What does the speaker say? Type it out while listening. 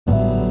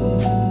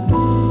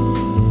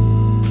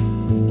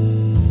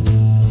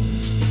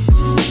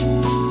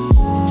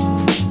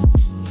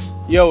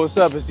Yo, what's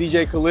up? It's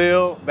DJ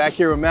Khalil, back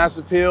here with Mass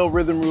Appeal,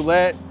 Rhythm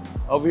Roulette,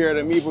 over here at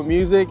Amoeba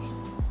Music.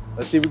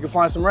 Let's see if we can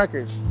find some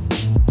records.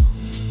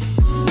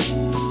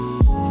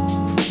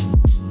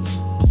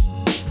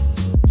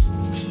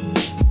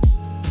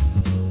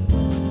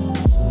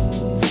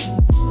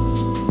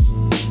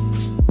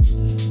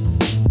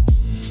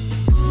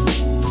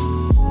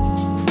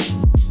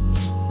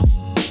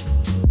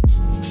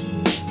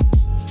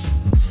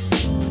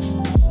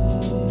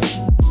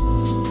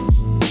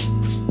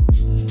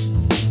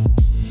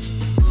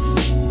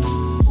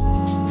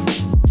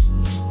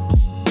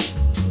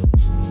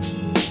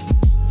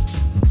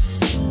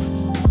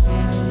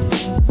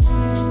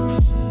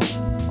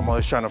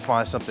 Trying to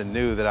find something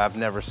new that I've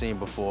never seen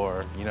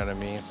before, you know what I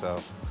mean? So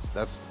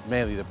that's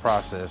mainly the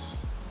process.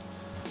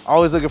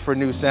 Always looking for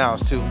new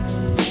sounds too.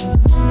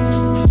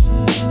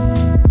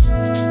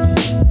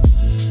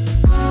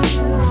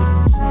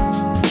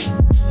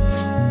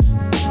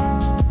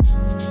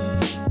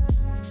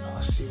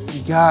 Let's see what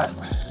we got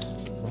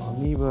from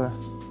Amoeba.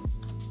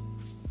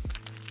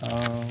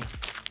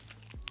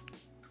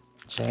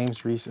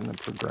 James Reese and the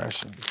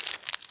Progressions.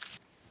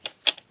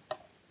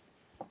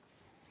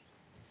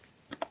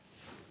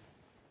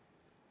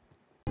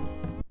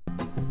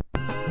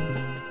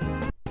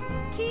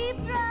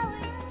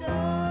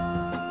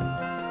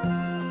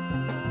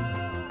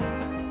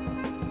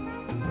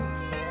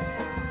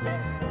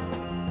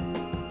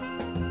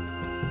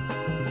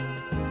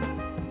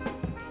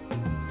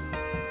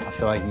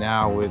 I feel like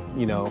now with,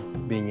 you know,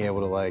 being able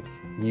to like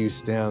use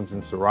stems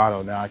and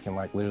Serato, now I can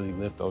like literally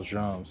lift those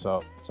drums.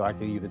 So I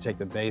can either take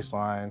the bass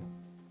line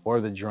or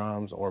the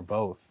drums or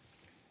both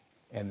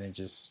and then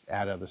just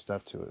add other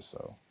stuff to it.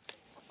 So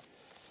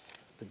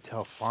the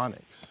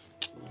Delphonics.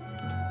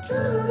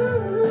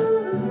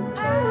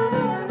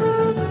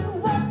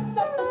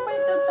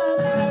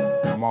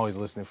 I'm always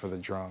listening for the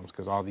drums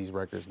because all these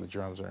records, the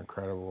drums are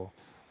incredible.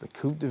 The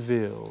Coupe de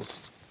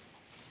Villes.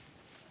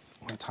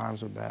 When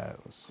Times Are Bad,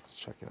 let's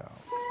check it out.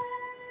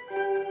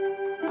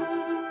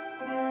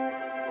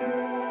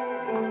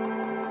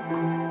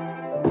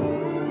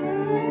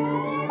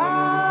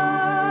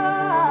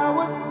 I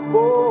was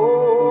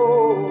born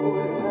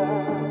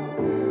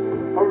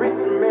a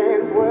rich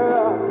man's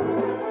world.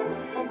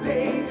 From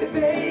day to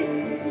day,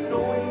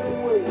 knowing the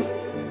words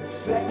to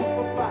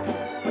sacrifice,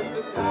 but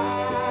the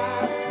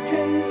tide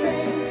can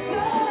change.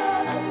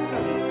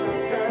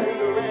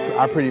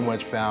 I pretty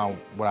much found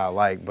what I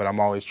like, but I'm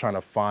always trying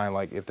to find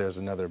like if there's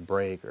another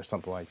break or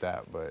something like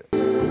that, but.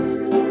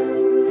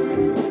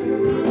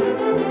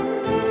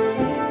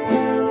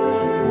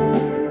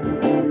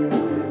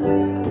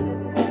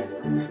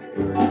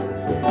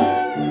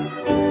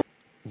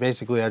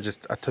 Basically, I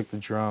took the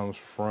drums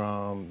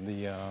from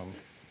the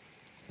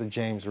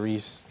James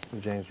Reese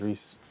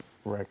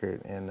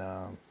record and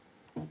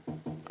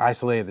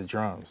isolated the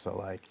drums. So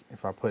like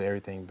if I put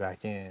everything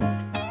back in.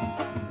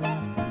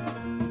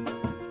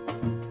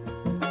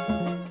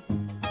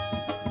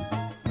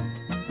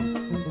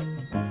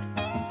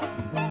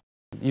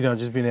 You know,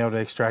 just being able to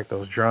extract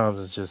those drums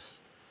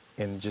is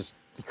just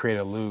create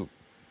a loop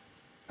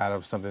out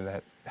of something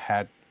that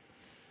had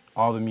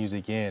all the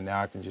music in.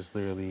 Now I can just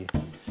literally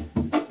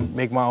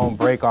make my own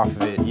break off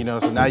of it, you know?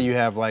 So now you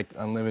have like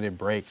unlimited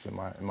breaks in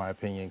my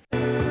opinion.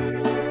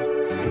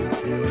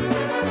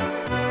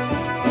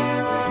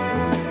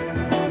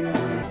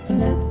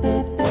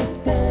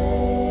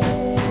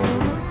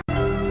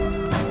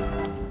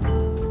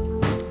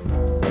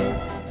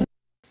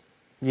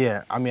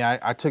 Yeah, I mean,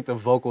 I took the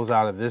vocals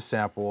out of this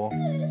sample.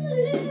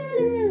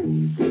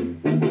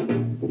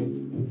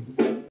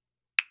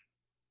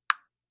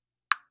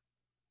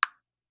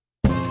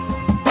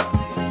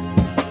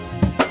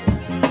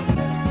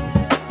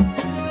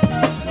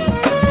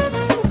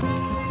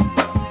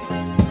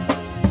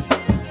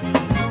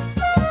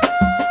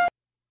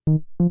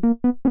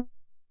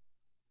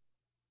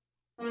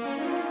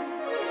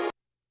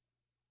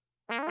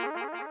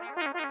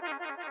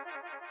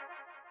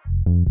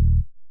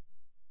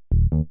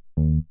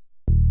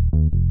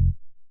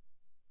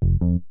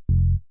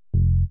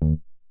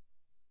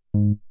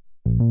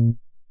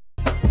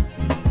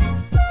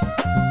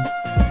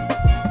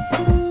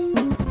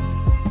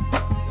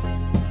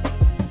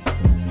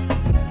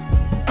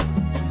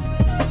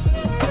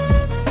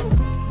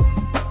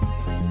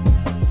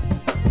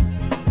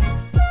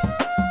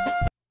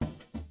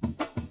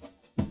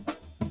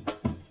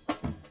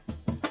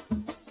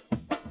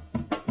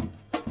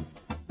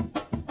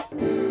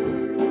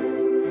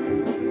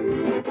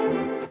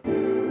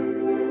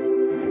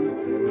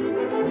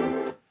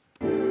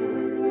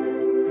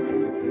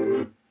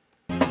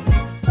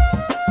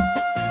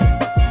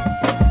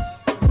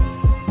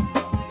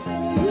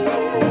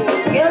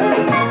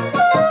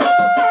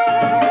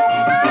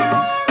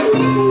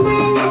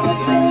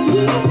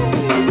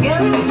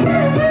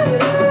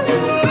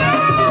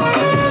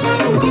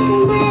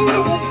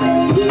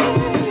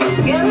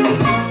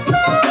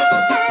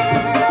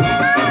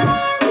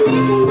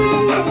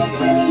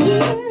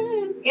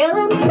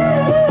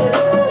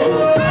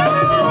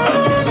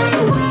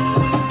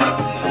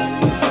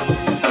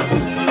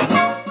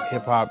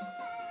 hop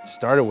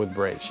started with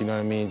breaks, you know what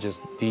I mean?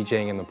 Just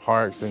DJing in the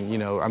parks and, you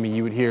know, I mean,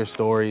 you would hear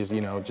stories,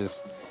 you know,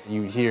 just,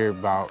 you would hear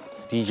about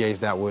DJs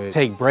that would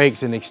take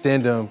breaks and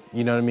extend them,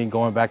 you know what I mean?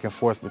 Going back and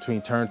forth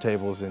between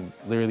turntables and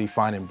literally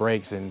finding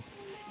breaks and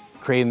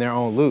creating their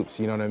own loops,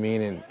 you know what I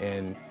mean?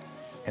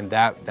 And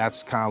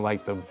that's kind of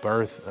like the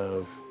birth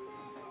of,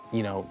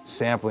 you know,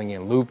 sampling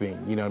and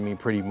looping, you know what I mean,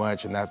 pretty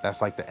much. And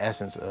that's like the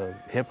essence of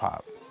hip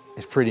hop.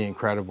 It's pretty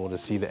incredible to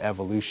see the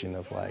evolution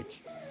of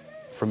like,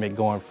 from it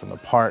going from the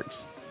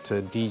parks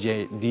to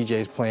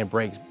DJs playing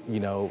breaks, you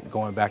know,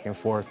 going back and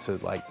forth to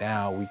like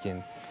now we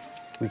can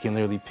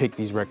literally pick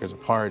these records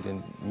apart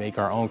and make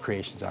our own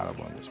creations out of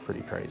them. It's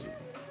pretty crazy.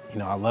 You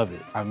know, I love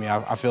it. I mean,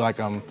 I feel like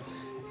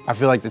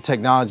the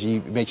technology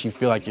makes you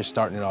feel like you're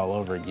starting it all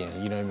over again.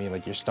 You know what I mean?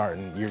 Like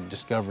you're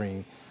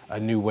discovering a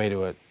new way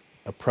to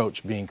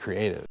approach being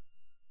creative.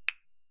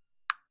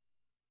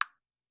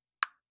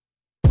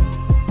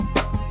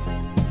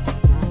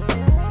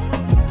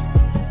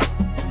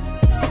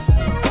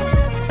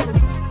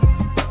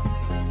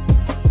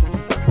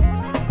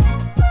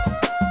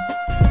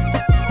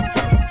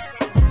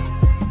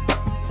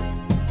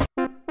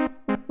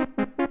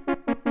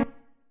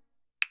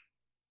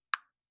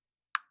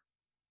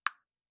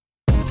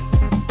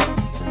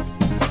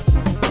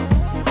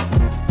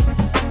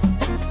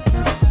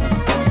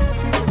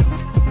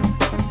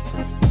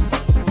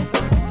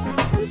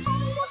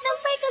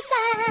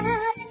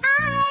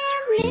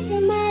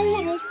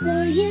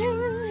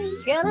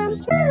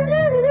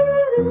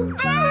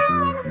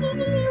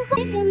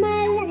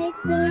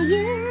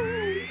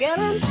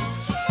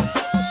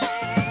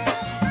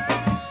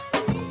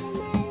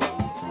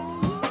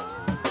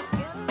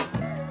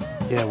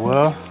 Yeah,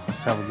 well, I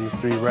sampled these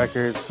 3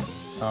 records.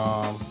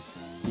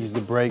 Used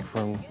the break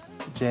from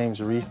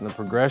James Reese and the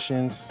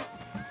progressions.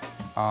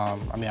 I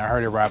mean, I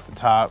heard it right off the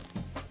top.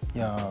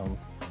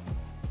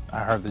 I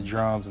heard the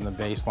drums and the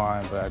bass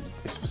line, but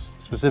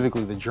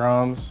specifically the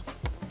drums.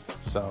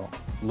 So,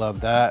 love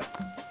that.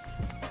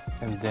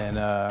 And then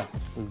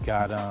we've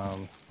got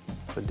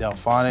the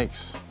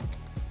Delphonics.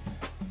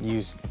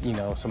 Used, you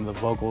know, some of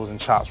the vocals and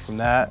chops from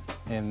that.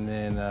 And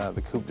then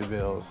the Coupe de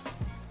Villes.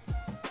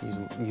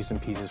 Use some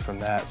pieces from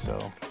that.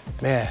 So,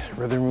 man,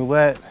 Rhythm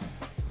Roulette,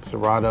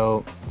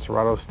 Serato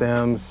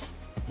stems,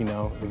 you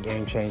know, is a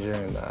game changer,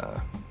 and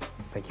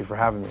thank you for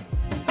having me.